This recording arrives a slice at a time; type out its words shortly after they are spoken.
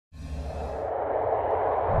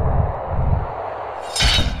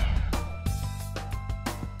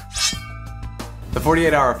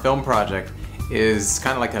48-hour film project is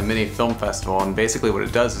kind of like a mini film festival, and basically what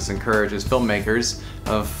it does is encourages filmmakers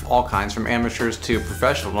of all kinds, from amateurs to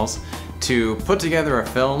professionals, to put together a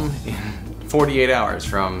film in 48 hours,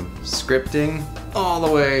 from scripting all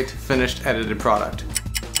the way to finished edited product.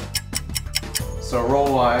 So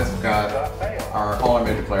role-wise, we've got all our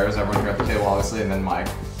major players, everyone here at the table obviously, and then Mike.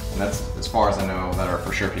 And that's as far as I know that are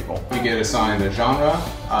for sure people. We get assigned a genre,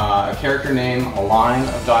 a character name, a line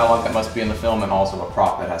of dialogue that must be in the film, and also a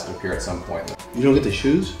prop that has to appear at some point. You don't get to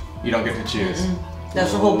choose? You don't get to choose.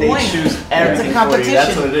 That's the whole point. They choose everything. It's a competition.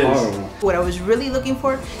 That's what it is. What I was really looking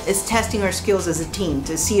for is testing our skills as a team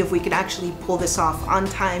to see if we could actually pull this off on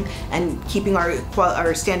time and keeping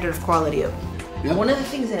our standard of quality up. Yep. One of the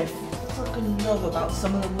things that I freaking love about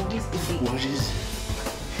some of the movies is the... What is...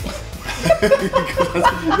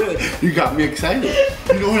 You got me excited.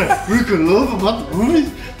 You know what I freaking love about the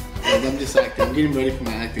movies? I'm just acting. I'm getting ready for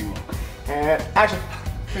my acting. Action.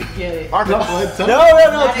 Forget it.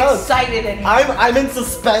 No. Excited anymore. I'm in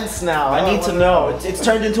suspense now. I need to know. It's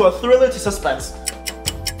turned into a thriller to suspense.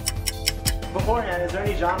 Beforehand, is there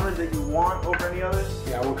any genres that you want over any others?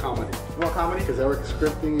 Yeah, I want comedy. You want comedy? Because Eric's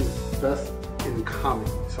scripting is best in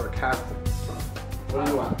comedy, sarcastic. What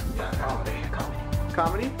do you want? Yeah, comedy.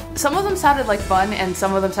 Comedy? Some of them sounded like fun, and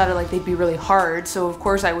some of them sounded like they'd be really hard, so of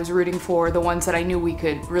course I was rooting for the ones that I knew we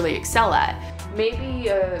could really excel at. Maybe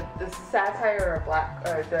the satire or what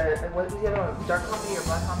was the other one? Dark comedy or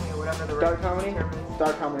black comedy or whatever the Dark comedy? term is.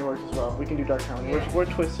 Dark comedy works as well. We can do dark comedy. Yeah. We're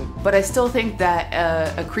twisted. But I still think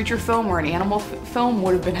that a creature film or an animal film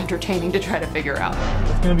would have been entertaining to try to figure out.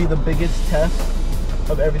 It's going to be the biggest test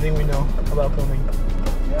of everything we know about filming.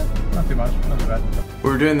 Yeah, not too much, not too bad. We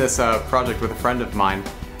were doing this project with a friend of mine,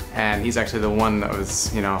 and he's actually the one that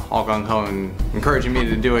was, you know, all gung-ho and encouraging me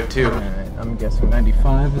to do it too. Alright, I'm guessing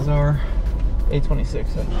 95 is our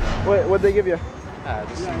 826. Wait, what'd they give you?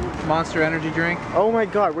 Just Monster energy drink. Oh my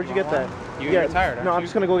god, where'd you get that? You're tired, aren't No, I'm you?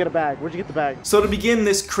 just gonna go get a bag. Where'd you get the bag? So to begin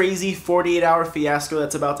this crazy 48-hour fiasco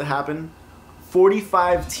that's about to happen,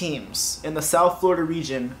 45 teams in the South Florida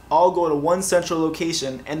region all go to one central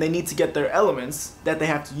location, and they need to get their elements that they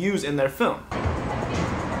have to use in their film.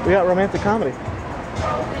 We got romantic comedy.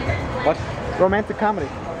 What? Romantic comedy.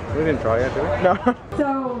 We didn't try yet, did we? No.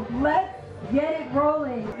 So let's get it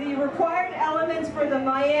rolling. The required elements for the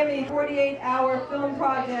Miami 48-hour film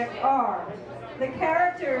project are: the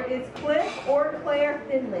character is Cliff or Claire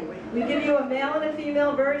Finley. We give you a male and a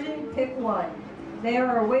female version, pick one. They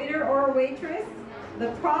are a waiter or a waitress.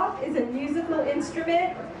 The prop is a musical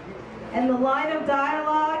instrument. And the line of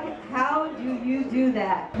dialogue, how do you do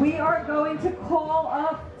that? We are going to call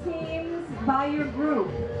up teams by your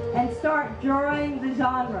group and start drawing the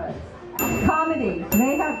genres. Comedy,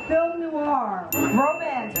 they have film noir,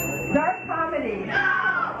 romance, dark comedy.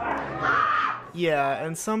 Yeah,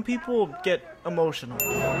 and some people get emotional.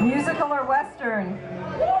 Musical or western.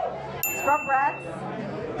 Scrub rats.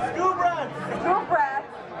 Scoop rats! Scoop rats.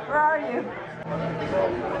 Where are you?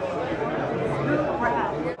 Scoop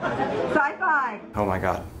rats. Sci-fi. Oh my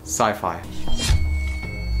god, sci-fi.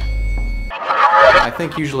 I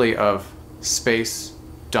think usually of space,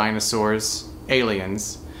 dinosaurs,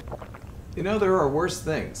 aliens. You know, there are worse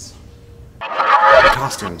things.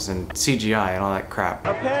 Costumes and CGI and all that crap.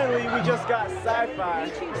 Apparently, we just got sci-fi.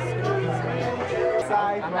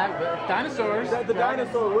 Sci-fi. Dinosaurs. The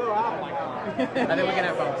dinosaur will happen. I think we can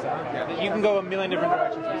have fun with that. Yeah, you can go a million different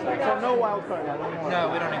directions. So no wild card. No,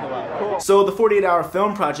 we don't need the wild card. Cool. So the 48-hour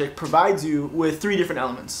film project provides you with 3 different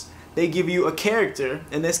elements. They give you a character.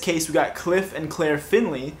 In this case, we got Cliff and Claire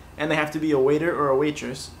Finley, and they have to be a waiter or a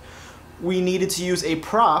waitress. We needed to use a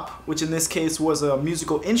prop, which in this case was a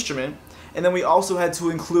musical instrument, and then we also had to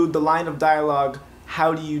include the line of dialogue,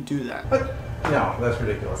 how do you do that? No, that's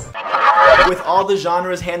ridiculous. With all the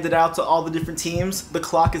genres handed out to all the different teams, the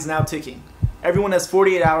clock is now ticking. Everyone has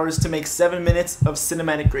 48 hours to make 7 minutes of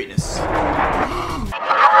cinematic greatness.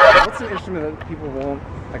 What's an instrument that people won't,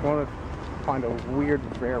 like, want to find a weird,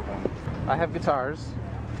 rare one? I have guitars.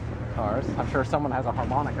 I'm sure someone has a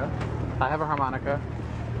harmonica. I have a harmonica.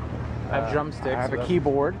 I have drumsticks. I have a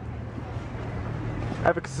keyboard. I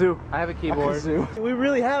have a kazoo. I have a keyboard. We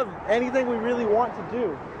really have anything we really want to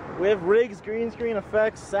do. We have rigs, green screen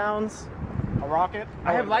effects, sounds, a rocket.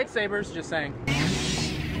 I have lightsabers, just saying.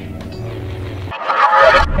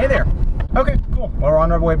 Hey there. Okay, cool. Well, we're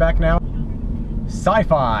on our way back now.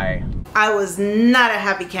 Sci-fi. I was not a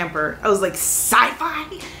happy camper. I was like,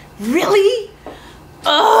 sci-fi? Really?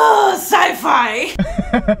 Oh, sci-fi!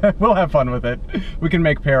 We'll have fun with it. We can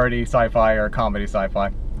make parody sci-fi or comedy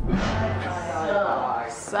sci-fi.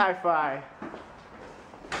 Sci-fi.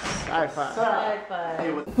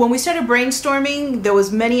 Sci-fi. When we started brainstorming, there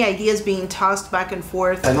was many ideas being tossed back and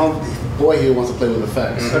forth. I know boy here wants to play with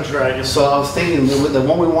effects. A dragon. So I was thinking the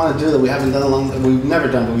one we want to do that we haven't done we've never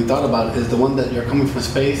done, but we thought about it, is the one that you're coming from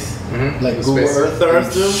space, like Google Space. Earth, The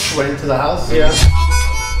Earth do? right into the house. Yeah.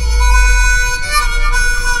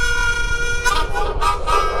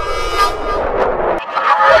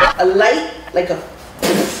 A light, like a...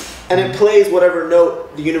 And it plays whatever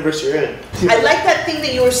note the universe you're in. I like that thing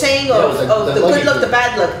that you were saying of, Yeah, of the the good lucky luck, the thing.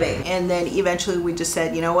 bad luck thing. And then eventually we just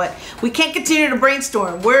said, you know what? We can't continue to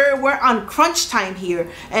brainstorm. We're on crunch time here.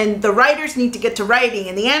 And the writers need to get to writing.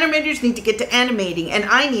 And the animators need to get to animating. And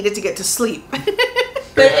I needed to get to sleep. But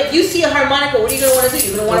if you see a harmonica, what are you going to want to do?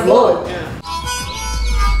 You're going to want to blow it.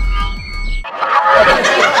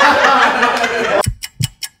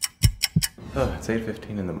 Oh, it's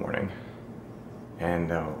 8:15 in the morning, and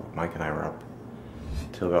Mike and I were up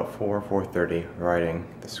till about 4:30 writing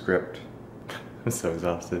the script. I'm so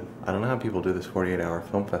exhausted. I don't know how people do this 48-hour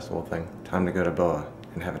film festival thing. Time to go to BOWA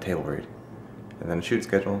and have a table read, and then shoot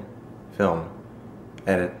schedule, film,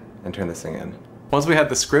 edit, and turn this thing in. Once we had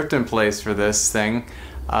the script in place for this thing,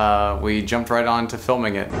 we jumped right on to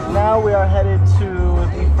filming it. Now we are headed to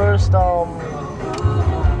the first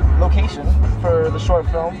location for the short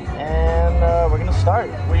film, and we're gonna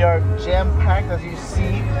start. We are jam-packed, as you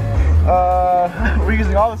see. We're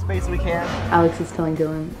using all the space we can. Alex is telling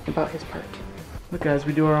Dylan about his part. Look guys,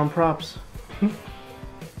 we do our own props.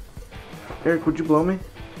 Eric, would you blow me?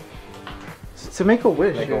 To make a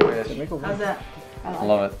wish. Make a wish. To make a wish. How's that? I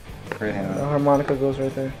love it. Great hand. The harmonica goes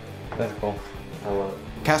right there. That's cool. I love it.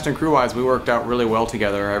 Cast and crew-wise, we worked out really well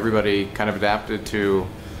together. Everybody kind of adapted to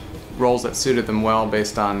roles that suited them well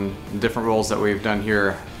based on different roles that we've done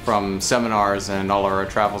here from seminars and all our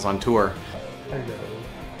travels on tour.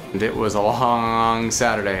 And it was a long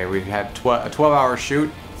Saturday. We had a 12-hour shoot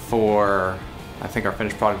for, I think our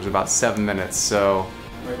finished product was about 7 minutes, so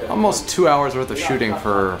almost 2 hours worth of shooting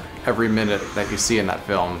for every minute that you see in that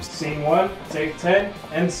film. Scene 1, take 10,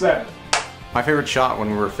 and 7. My favorite shot when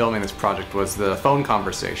we were filming this project was the phone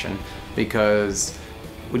conversation, because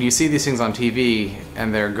when you see these things on TV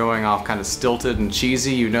and they're going off kind of stilted and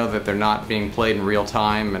cheesy, you know that they're not being played in real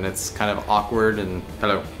time, and it's kind of awkward and,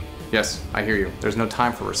 hello, yes, I hear you. There's no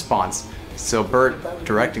time for response. So Bert,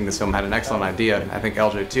 directing this film, had an excellent idea. I think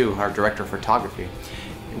LJ too, our director of photography.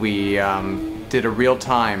 We did a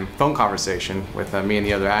real-time phone conversation with me and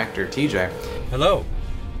the other actor, TJ. Hello.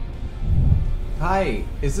 Hi,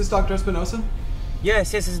 is this Dr. Espinosa?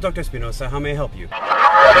 Yes, this is Dr. Espinosa. How may I help you?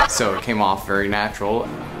 So it came off very natural.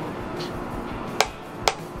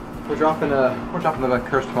 We're dropping the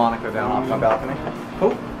cursed harmonica down off my balcony.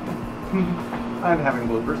 Oh, I'm having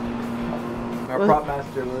bloopers. Our prop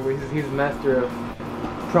master, he's the master of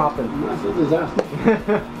propping.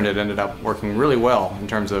 And it ended up working really well in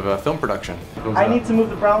terms of film production. I need to move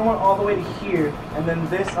the brown one all the way to here, and then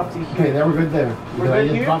this up to here. Okay, then we're good there. We're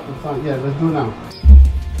good here? Yeah, let's do it now.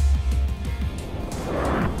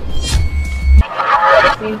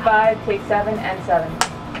 Scene 5, take 7 and 7.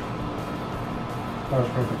 That was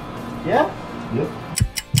perfect. Yeah? Yep.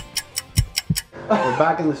 We're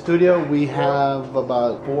back in the studio. We have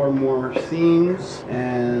about 4 more scenes,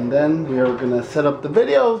 and then we are gonna set up the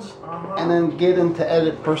videos and then get into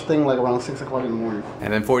edit first thing like around 6 o'clock in the morning.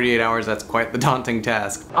 And in 48 hours, that's quite the daunting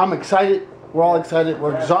task. I'm excited. We're all excited.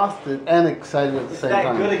 We're exhausted and excited at the same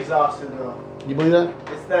time. Good exhausted though. You believe that?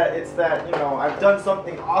 It's that, you know, I've done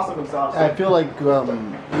something awesome exhausted. I feel like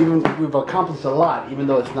even we've accomplished a lot, even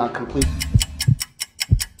though it's not complete.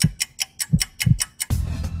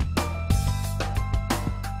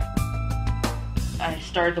 I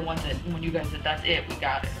starred the ones that when you guys said that's it, we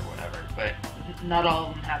got it or whatever, but not all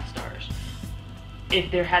of them have stars.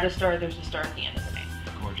 If there had a star, there's a star at the end of the name.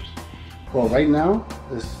 Gorgeous. Well, right now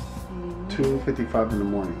it's 2:55 in the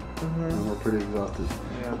morning, and we're pretty exhausted.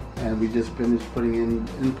 Yeah. And we just finished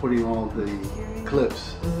inputting all the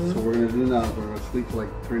clips. So what we're gonna do now is we're gonna sleep for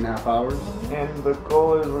like 3.5 hours, And the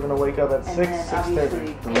goal is we're gonna wake up at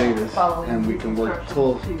 6:30. the latest, and we can work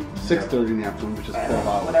till 6:30 in the afternoon, which is 12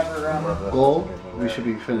 hours. Whatever. Goal, we should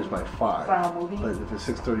be finished by 5. Final movie? But if it's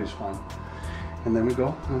 6:30, it's fine. And then we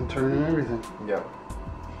go and turn in everything. Yep.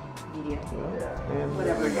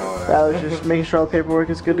 Alex just making sure all the paperwork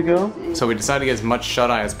is good to go. So we decided to get as much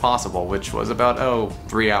shut-eye as possible, which was about,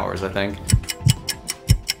 3 hours, I think.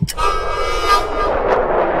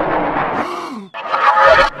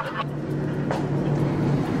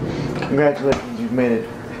 Congratulations, you've made it.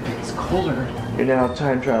 It's colder. You're now a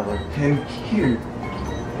time traveler. And here,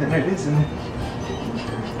 and it isn't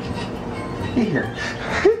here.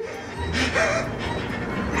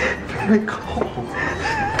 Very cold.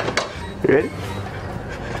 You ready?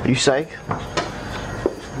 You psych?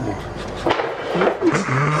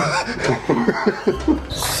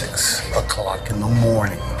 6 o'clock in the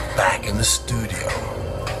morning, back in the studio.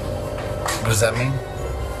 What does that mean?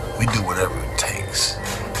 We do whatever it takes.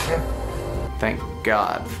 Thank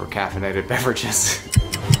God for caffeinated beverages.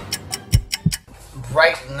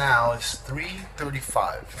 Right now it's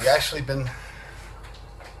 3:35. We actually been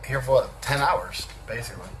here for what, 10 hours,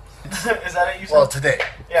 basically. Is that it you said? Well, today.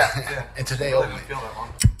 Yeah. And today only.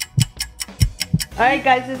 Alright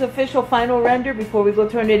guys, this is official final render before we go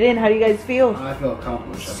turn it in. How do you guys feel? I feel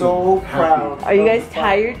accomplished. So proud. Are you guys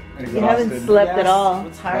tired? You haven't slept at all.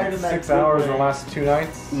 We're tired of that. 6 hours in the last 2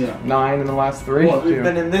 nights. Yeah. 9 in the last 3. Well, We've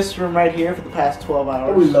been in this room right here for the past 12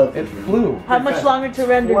 hours. We love It it. flew. How much longer to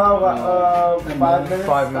render? 5 minutes.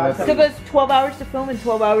 5 minutes. It took us 12 hours to film and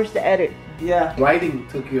 12 hours to edit. Yeah. Writing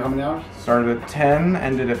took you how many hours? Started at 10,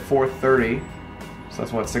 ended at 4:30. So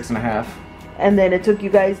that's what, 6.5. And then it took you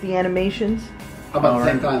guys the animations About the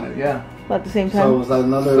same time. Yeah. about the same So time. was that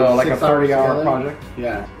another So like a 6 hours 30-hour together? project.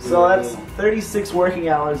 Yeah. So that's 36 working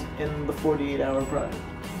hours in the 48-hour project.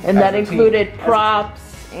 And that as a team. included props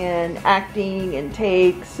and acting and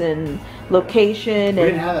takes and location We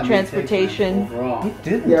didn't have and that many takes, transportation. man, overall.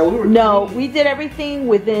 Didn't. Yeah, we were No, clean. we did everything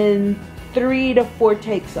within 3 to 4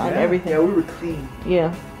 takes on everything. Yeah, we were clean.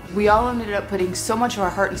 Yeah. We all ended up putting so much of our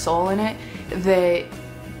heart and soul in it that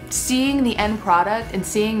seeing the end product and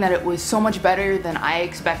seeing that it was so much better than I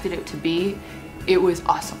expected it to be, it was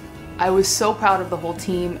awesome. I was so proud of the whole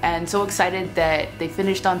team and so excited that they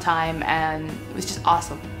finished on time, and it was just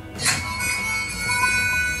awesome.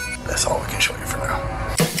 That's all we can show you for now.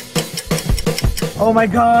 Oh my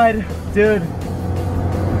god, dude.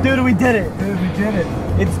 Dude, we did it. Dude, we did it.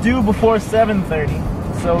 It's due before 7:30,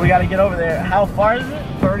 so we gotta get over there. How far is it?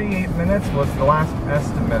 38 minutes was the last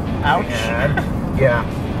estimate. Ouch. Yeah.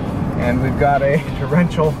 And we've got a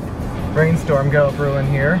torrential rainstorm go through in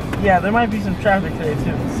here. Yeah, there might be some traffic today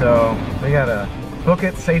too. So we gotta book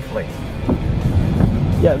it safely.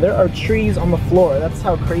 Yeah, there are trees on the floor. That's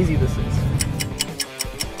how crazy this is.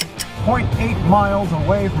 0.8 miles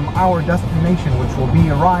away from our destination, which will be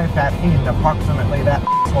arrived at in approximately, that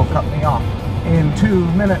will cut me off, in 2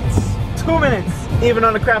 minutes. 2 minutes! Even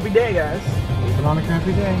on a crappy day, guys. Even on a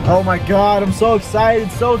crappy day. Oh my god, I'm so excited,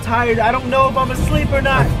 so tired. I don't know if I'm asleep or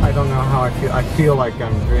not. I don't know how I feel. I feel like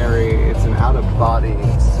it's an out-of-body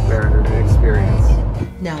experience.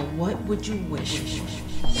 Now, what would you wish?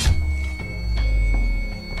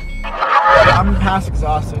 I'm past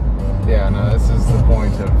exhausted. Yeah, no, this is the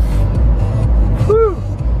point of... Whew.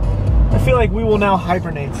 I feel like we will now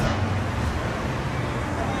hibernate.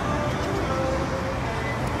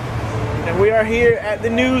 And we are here at the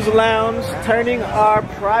news lounge, turning our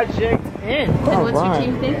project in. And what's your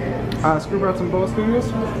team think? Scuba out some BOWA Studios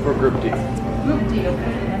for Group D. Group D,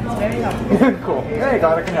 okay. That's very helpful. Cool. Hey,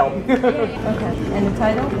 glad I can help. Okay. And the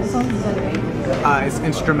title? The song is It's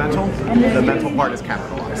instrumental. The mental part is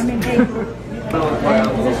capitalized. Is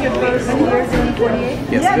this your first year doing 48?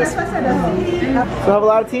 Yes, it is. So have a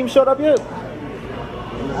lot of teams showed up yet?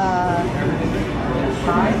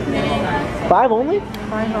 5 only?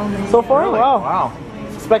 5 only. So far? Wow. Wow.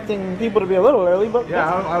 Expecting people to be a little early, but Yeah,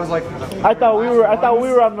 I was like... I thought we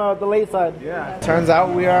were on the late side. Yeah. Turns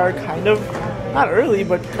out we are kind of not early,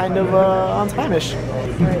 but kind of on time-ish.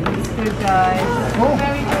 Good guys.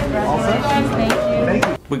 Very good. Congratulations. Thank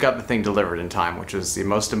you. We got the thing delivered in time, which is the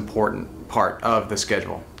most important part of the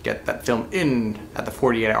schedule. Get that film in at the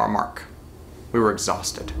 48-hour mark. We were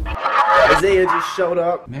exhausted. Isaiah just showed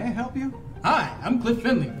up. May I help you? Hi, I'm Cliff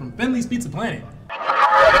Finley from Finley's Pizza Planet.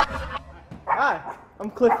 Hi, I'm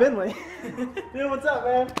Cliff Finley. Dude, what's up,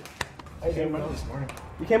 man? I came by this morning.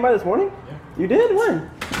 You came by this morning? Yeah. You did? When?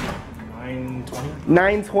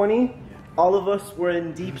 9:20. 9:20. All of us were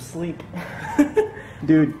in deep sleep.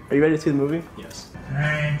 Dude, are you ready to see the movie? Yes.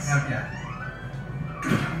 Thanks. Okay.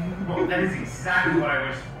 Well, that is exactly what I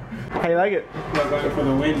wish. How you like it? I'm going for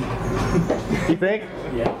the win. You think?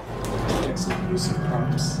 Yeah. Excellent use of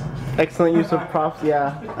props. Excellent use of props,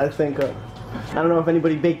 yeah. I think, I don't know if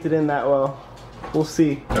anybody baked it in that well. We'll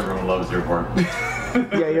see. Everyone loves your part.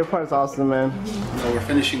 Yeah, your part's awesome, man. So we're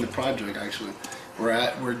finishing the project actually.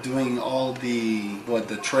 We're doing all the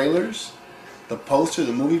trailers, the poster,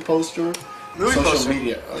 the movie poster, social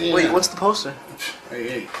media. Oh, yeah. Wait, what's the poster?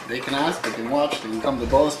 Hey, they can ask, they can watch, they can come to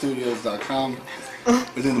BOWAstudios.com.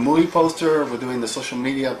 We're doing the movie poster, we're doing the social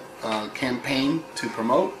media campaign to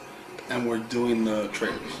promote, and we're doing the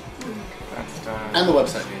trailers. And the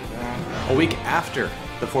website. A week after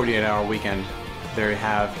the 48-hour weekend, they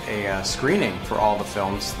have a screening for all the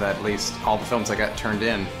films, at least all the films that got turned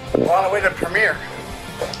in. We're on our way to premiere.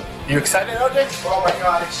 You excited, OJ? Oh my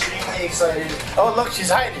god, extremely excited. Oh, look, she's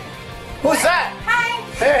hiding. Who's that? Hi.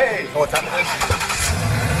 Hey. What time is it?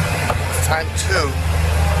 It's time 2.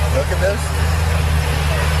 Look at this.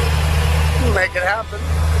 Make it happen.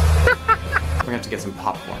 We're gonna have to get some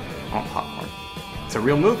popcorn. I want popcorn. It's a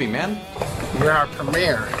real movie, man. We're our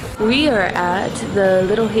premiere. We are at the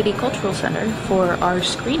Little Haiti Cultural Center for our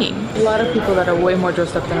screening. A lot of people that are way more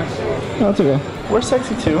dressed up than us. No, that's okay. We're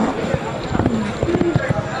sexy too.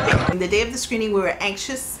 The day of the screening, we were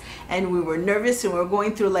anxious and we were nervous and we were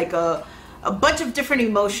going through like a bunch of different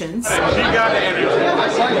emotions. She got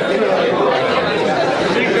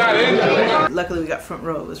it. Luckily, we got front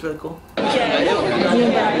row. It was really cool.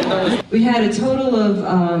 We had a total of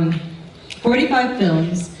 45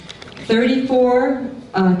 films. 34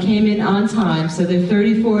 came in on time, so there are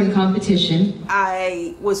 34 in competition.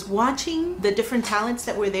 I was watching the different talents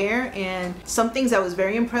that were there, and some things I was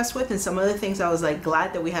very impressed with, and some other things I was like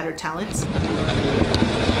glad that we had our talents.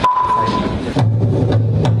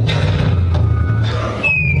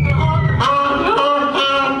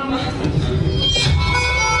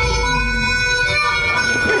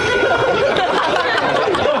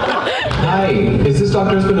 Hi, is this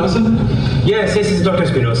Dr. Espinosa? Yes, this is Dr.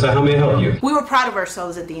 Espinosa. How may I help you? We were proud of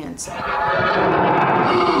ourselves at the end. So.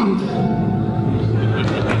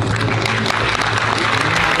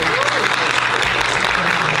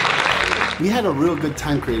 We had a real good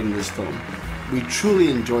time creating this film. We truly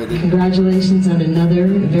enjoyed it. Congratulations on another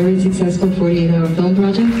very successful 48-hour film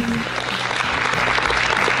project.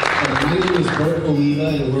 My name is Bert Oliva,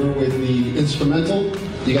 and we're with the instruMENTAL.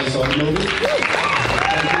 You guys saw the movie?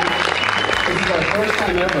 This is our first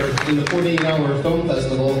time ever in the 48-hour film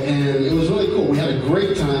festival, and it was really cool. We had a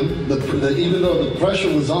great time. Even though the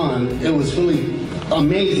pressure was on, it was really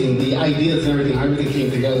amazing. The ideas and everything came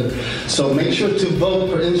together. So make sure to vote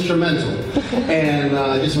for instruMENTAL. And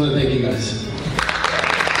I just want to thank you guys.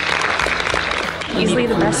 Easily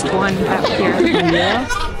the best one out here. Yeah.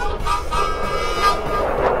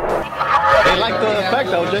 They like the effect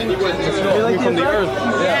though, Jane. They like from the earth.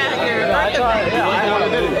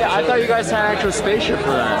 I thought you guys had an actual spaceship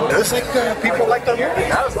for that. It was like people like the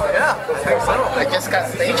movie. I was like, yeah, I think so. I just got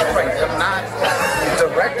stage fright. I'm not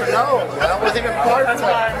director. No, that wasn't even part of it. That's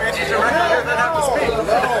why I made you director. That have to speak.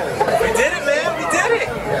 We did it, man. We did it.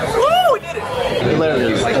 Woo, we did it.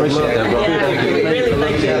 Hilarious. Appreciate that, bro.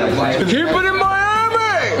 Keep it in Miami.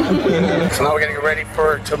 So now we're gonna get ready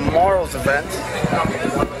for tomorrow's event.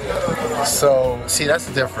 So, see, that's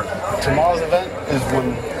different. Tomorrow's event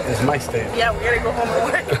is my stage. Yeah, we gotta go home and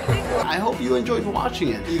work. I hope you enjoyed watching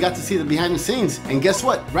it. You got to see the behind the scenes. And guess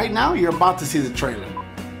what? Right now, you're about to see the trailer.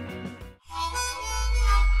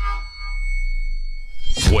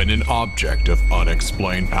 When an object of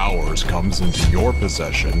unexplained powers comes into your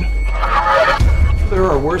possession, There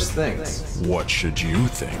are worse things. what should you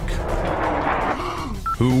think?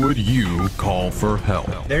 Who would you call for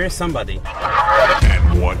help? There is somebody.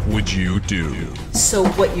 And what would you do? So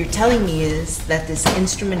what you're telling me is that this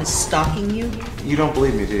instrument is stalking you? You don't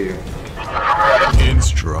believe me, do you?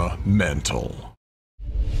 instruMENTAL.